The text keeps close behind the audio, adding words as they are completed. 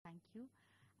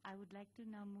I would like to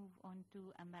now move on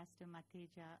to Ambassador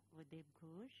Mateja Vodeb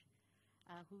Ghosh,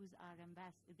 who's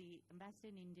the ambassador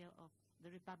in India of the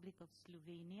Republic of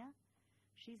Slovenia.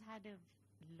 She's had a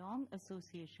long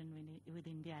association with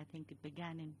India. I think it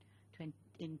began in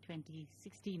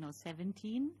 2016 or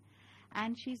 17.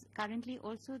 And she's currently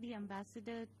also the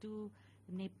ambassador to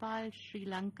Nepal, Sri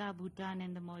Lanka, Bhutan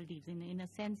and the Maldives. In a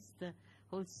sense, the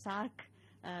whole SAARC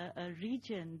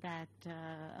region that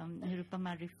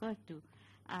Nirupama referred to.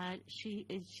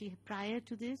 Prior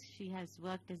to this, she has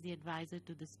worked as the advisor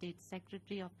to the State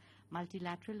Secretary of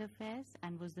Multilateral Affairs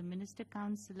and was the Minister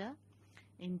Counselor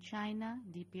in China,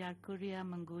 DPR Korea,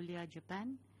 Mongolia,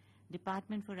 Japan,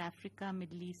 Department for Africa,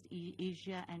 Middle East,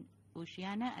 Asia and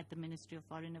Oceania at the Ministry of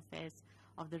Foreign Affairs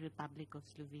of the Republic of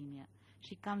Slovenia.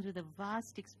 She comes with a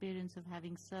vast experience of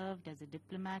having served as a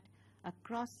diplomat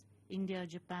across India,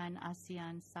 Japan,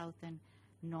 ASEAN, South and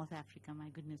North Africa. My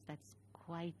goodness, that's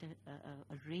quite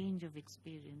a range of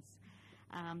experience.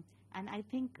 And I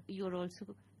think you're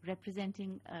also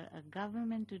representing a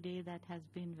government today that has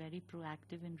been very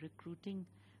proactive in recruiting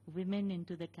women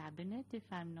into the cabinet, if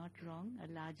I'm not wrong, a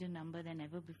larger number than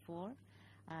ever before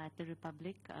at the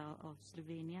Republic of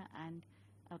Slovenia, and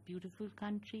a beautiful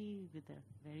country with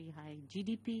a very high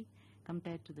GDP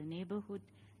compared to the neighborhood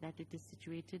that it is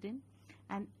situated in.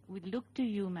 And we look to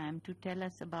you, ma'am, to tell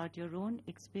us about your own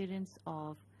experience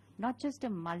of not just a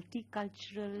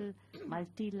multicultural,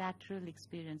 multilateral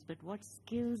experience, but what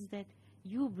skills that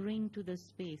you bring to the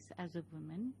space as a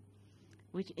woman,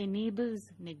 which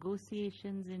enables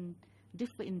negotiations in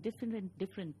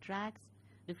different tracks,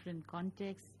 different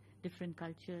contexts, different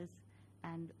cultures,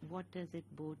 and what does it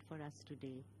bode for us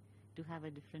today to have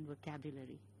a different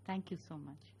vocabulary? Thank you so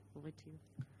much. Over to you.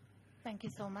 Thank you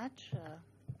so much,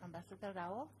 Ambassador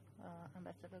Rao,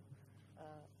 Ambassador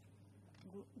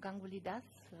Ganguly Das,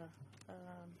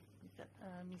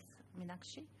 Ms.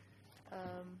 Meenakshi.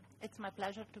 It's my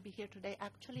pleasure to be here today.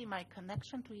 Actually, my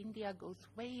connection to India goes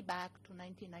way back to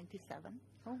 1997.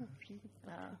 Oh, please.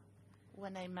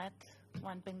 When I met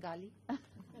one Bengali.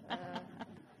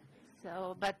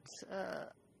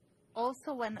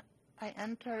 Also when I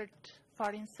entered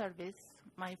foreign service,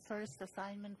 my first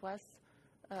assignment was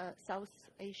South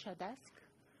Asia desk.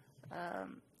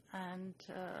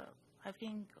 I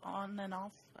think on and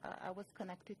off, I was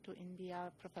connected to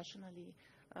India professionally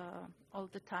all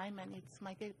the time, and it's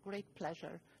my great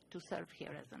pleasure to serve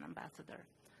here as an ambassador.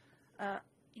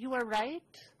 You are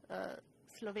right.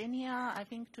 Slovenia, I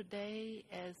think today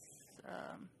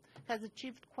has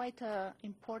achieved quite an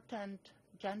important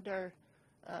gender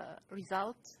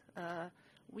result.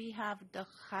 We have the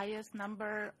highest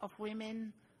number of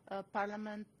women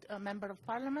member of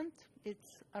parliament.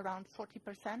 It's around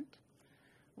 40%.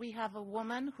 We have a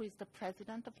woman who is the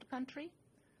president of the country.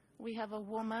 We have a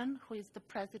woman who is the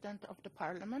president of the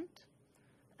parliament.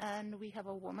 And we have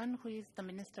a woman who is the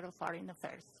Minister of Foreign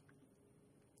Affairs.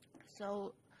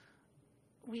 So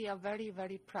we are very,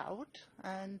 very proud.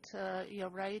 And you're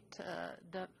right,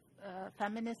 the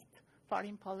feminist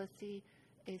foreign policy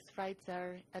is right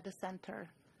there at the center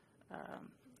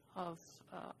of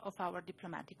our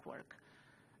diplomatic work.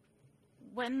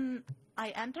 When I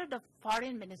entered the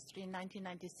foreign ministry in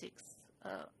 1996,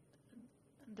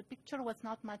 the picture was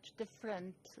not much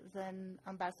different than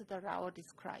Ambassador Rao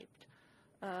described.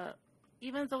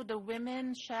 Even though the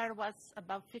women share was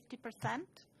about 50%,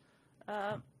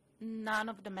 none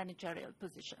of the managerial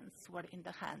positions were in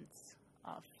the hands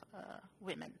of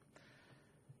women.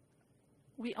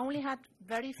 We only had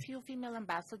very few female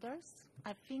ambassadors,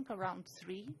 I think around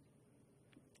 3.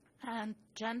 And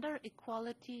gender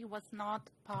equality was not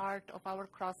part of our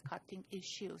cross-cutting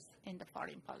issues in the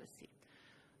foreign policy.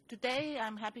 Today,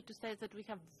 I'm happy to say that we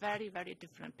have very, very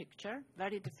different picture,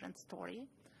 very different story.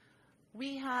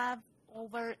 We have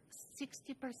over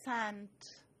 60%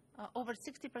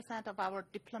 of our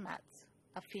diplomats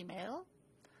are female.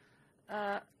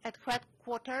 At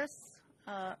headquarters,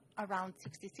 around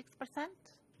 66%.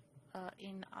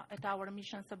 At our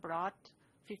missions abroad,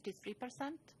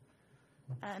 53%.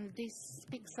 And this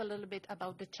speaks a little bit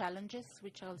about the challenges,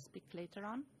 which I'll speak later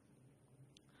on.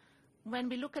 When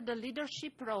we look at the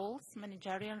leadership roles,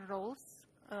 managerial roles,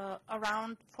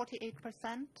 around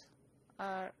 48%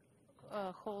 are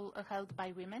held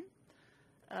by women.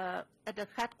 At the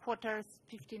headquarters,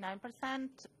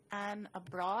 59%, and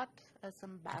abroad, as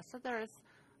ambassadors,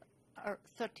 are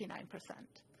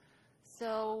 39%.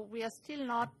 So we are still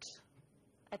not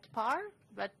at par,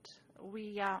 but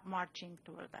we are marching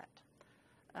toward that.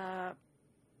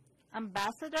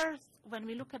 Ambassadors, when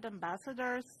we look at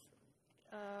ambassadors,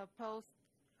 post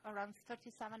around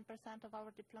 37% of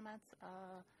our diplomats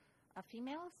are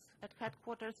females, at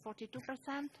headquarters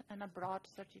 42%, and abroad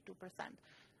 32%.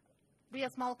 We are a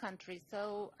small country,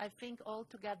 so I think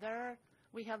altogether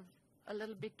we have a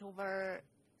little bit over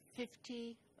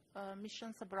 50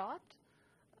 missions abroad,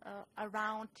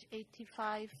 around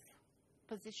 85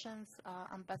 positions are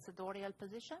ambassadorial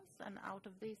positions, and out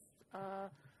of this,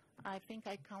 I think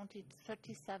I counted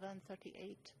 37,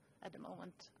 38 at the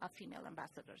moment are female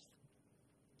ambassadors.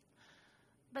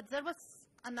 But there was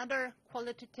another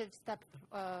qualitative step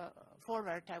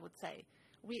forward, I would say.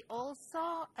 We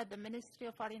also, at the Ministry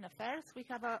of Foreign Affairs, we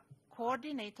have a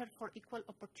coordinator for equal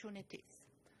opportunities.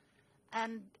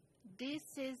 And this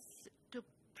is to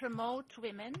promote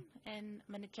women in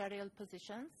managerial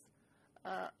positions,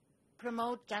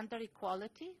 promote gender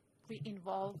equality. We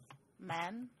involve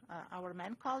men, our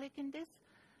men colleague in this.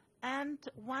 And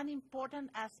one important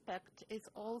aspect is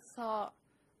also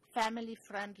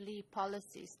family-friendly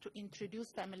policies, to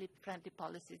introduce family-friendly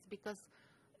policies, because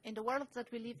in the world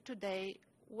that we live today,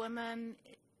 women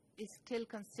is still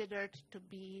considered to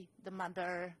be the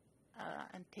mother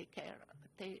and she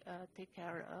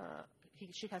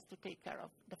has to take care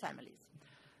of the families.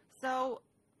 So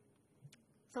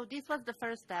this was the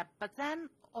first step. But then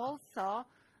also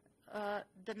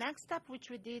the next step which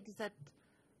we did is that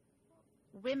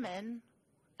women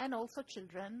and also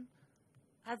children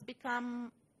have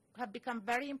become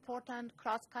very important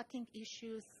cross-cutting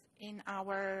issues in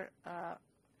our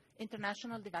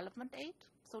international development aid.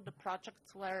 So the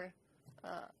projects were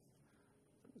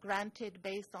granted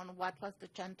based on what was the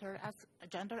gender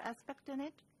aspect in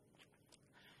it.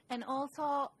 And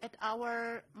also at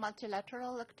our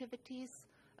multilateral activities,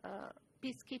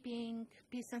 peacekeeping,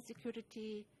 peace and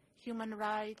security, human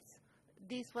rights,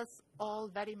 this was all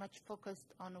very much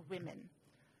focused on women.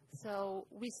 So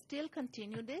we still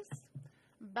continue this,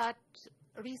 but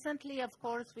recently, of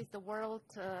course, with the world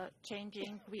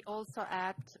changing, we also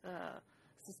add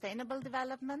sustainable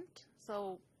development,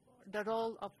 so the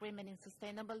role of women in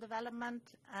sustainable development,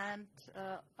 and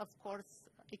of course,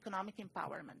 economic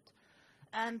empowerment.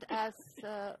 And as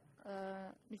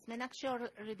Ms. Meenakshi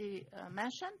already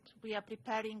mentioned, we are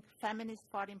preparing feminist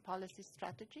foreign policy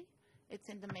strategy. It's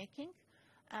in the making.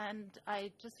 And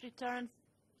I just returned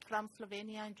from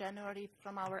Slovenia in January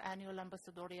from our annual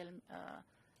ambassadorial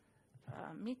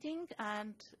meeting,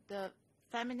 and the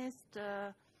feminist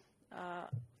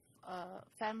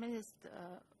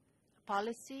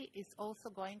policy is also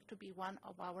going to be one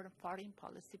of our foreign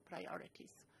policy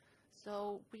priorities.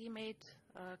 So we made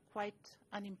quite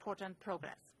an important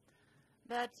progress.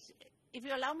 But if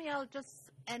you allow me, I'll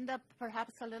just end up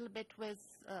perhaps a little bit with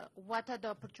what are the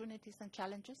opportunities and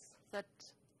challenges that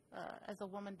as a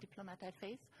woman diplomat I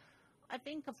face. I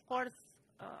think, of course,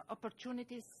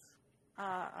 opportunities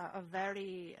are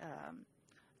very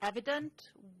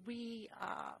evident. We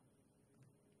are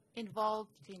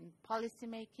involved in policy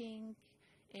making,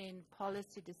 in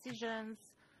policy decisions,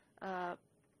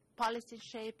 policy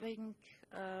shaping,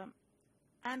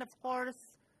 and of course,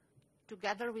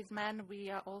 together with men, we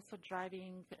are also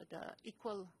driving the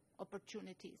equal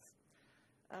opportunities.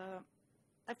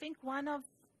 I think one of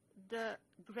the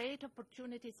great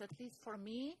opportunities, at least for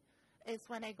me, is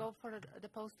when I go for the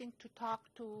posting to talk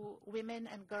to women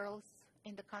and girls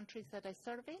in the countries that I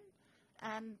serve in,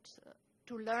 and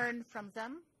to learn from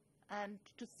them and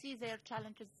to see their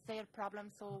challenges, their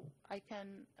problems, so I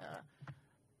can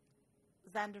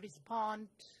then respond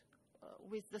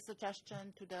with the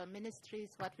suggestion to the ministries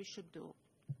what we should do.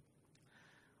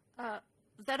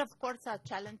 There, of course, are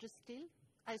challenges still.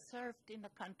 I served in the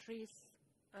countries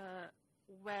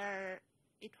where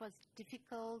it was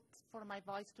difficult for my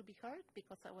voice to be heard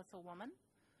because I was a woman.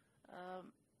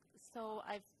 So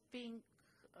I think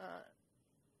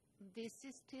this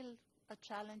is still a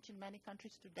challenge in many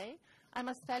countries today. I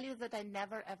must tell you that I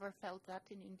never ever felt that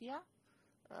in India.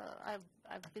 I've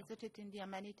visited India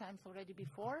many times already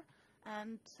before,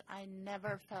 and I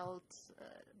never felt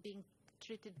being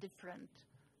treated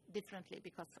differently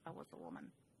because I was a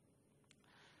woman.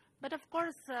 But of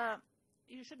course,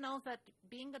 you should know that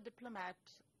being a diplomat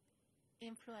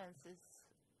influences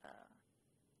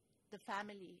the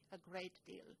family a great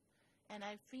deal. And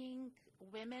I think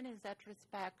women in that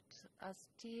respect are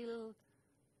still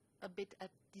a bit at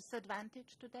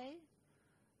disadvantage today.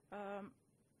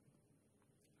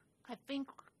 I think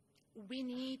we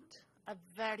need a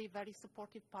very, very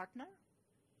supportive partner,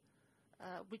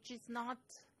 which is not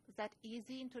that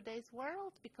easy in today's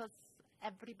world because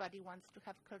everybody wants to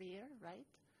have a career, right?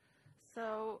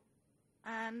 So,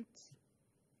 and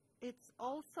it's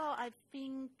also, I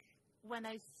think, when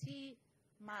I see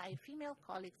my female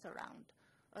colleagues around,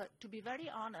 to be very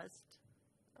honest,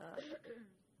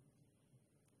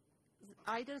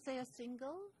 either they are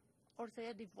single or they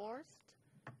are divorced,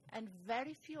 and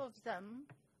very few of them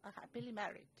are happily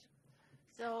married.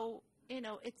 So,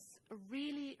 it's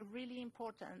really, really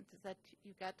important that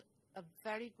you get a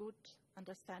very good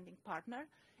understanding partner.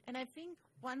 And I think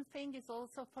one thing is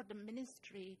also for the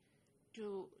ministry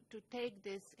to take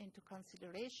this into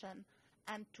consideration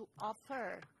and to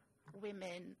offer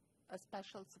women a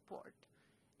special support.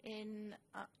 In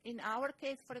our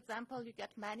case, for example, you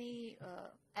get many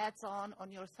adds-on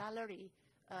on your salary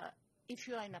if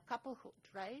you are in a couplehood,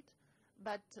 right?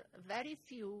 But very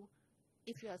few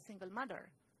if you are a single mother,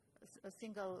 a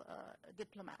single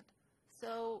diplomat.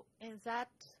 So in that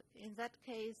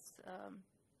case,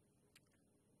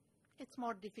 it's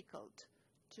more difficult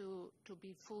to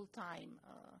be full-time,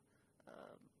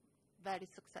 very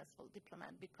successful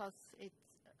diplomat, because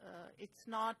it's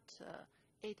not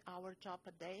 8-hour job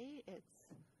a day. It's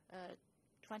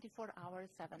 24 hours,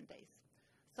 7 days.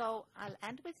 So I'll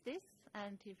end with this,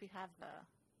 and if you have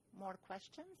more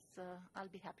questions, I'll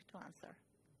be happy to answer.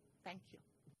 Thank you.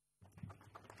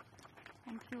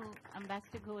 Thank you,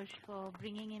 Ambassador Ghosh, for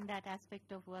bringing in that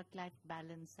aspect of work-life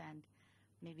balance and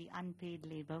maybe unpaid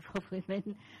labor for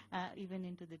women even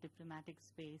into the diplomatic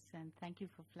space. And thank you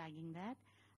for flagging that.